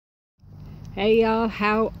Hey y'all,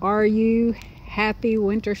 how are you? Happy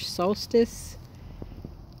winter solstice.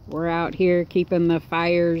 We're out here keeping the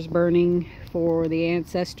fires burning for the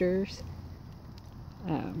ancestors.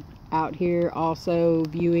 Out here also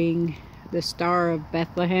viewing the Star of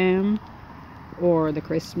Bethlehem, or the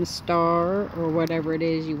Christmas star, or whatever it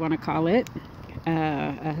is you want to call it.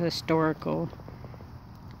 A historical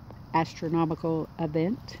astronomical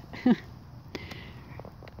event.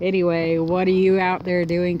 Anyway, what are you out there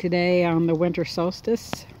doing today on the winter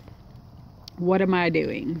solstice? What am I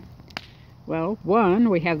doing? Well, one,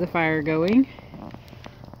 we have the fire going.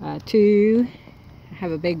 Two, I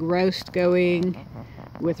have a big roast going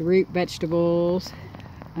with root vegetables,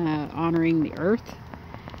 honoring the earth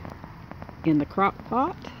in the crock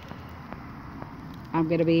pot. I'm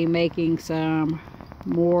going to be making some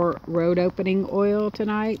more road opening oil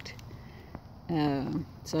tonight.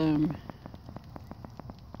 Some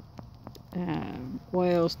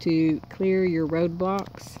oils to clear your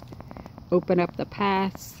roadblocks, open up the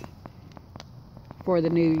paths for the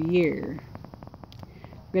new year.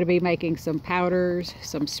 I'm going to be making some powders,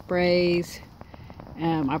 some sprays.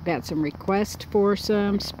 I've got some requests for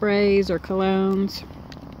some sprays or colognes,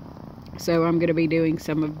 so I'm going to be doing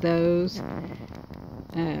some of those.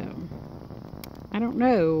 I don't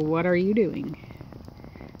know, what are you doing?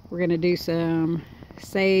 We're going to do some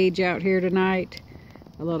sage out here tonight.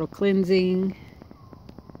 A little cleansing.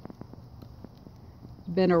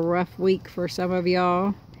 Been a rough week for some of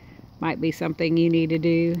y'all. Might be something you need to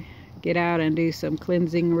do. Get out and do some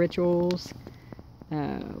cleansing rituals,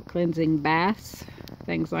 cleansing baths,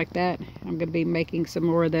 things like that. I'm going to be making some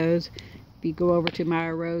more of those. If you go over to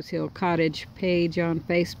my Rose Hill Cottage page on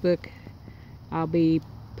Facebook, I'll be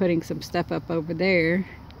putting some stuff up over there.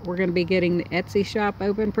 We're going to be getting the Etsy shop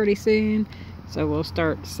open pretty soon, so we'll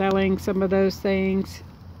start selling some of those things.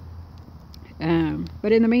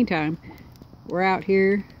 But in the meantime, we're out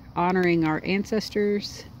here honoring our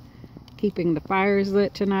ancestors, keeping the fires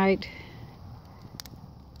lit tonight.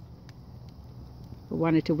 I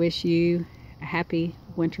wanted to wish you a happy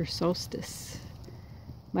winter solstice.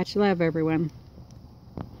 Much love, everyone.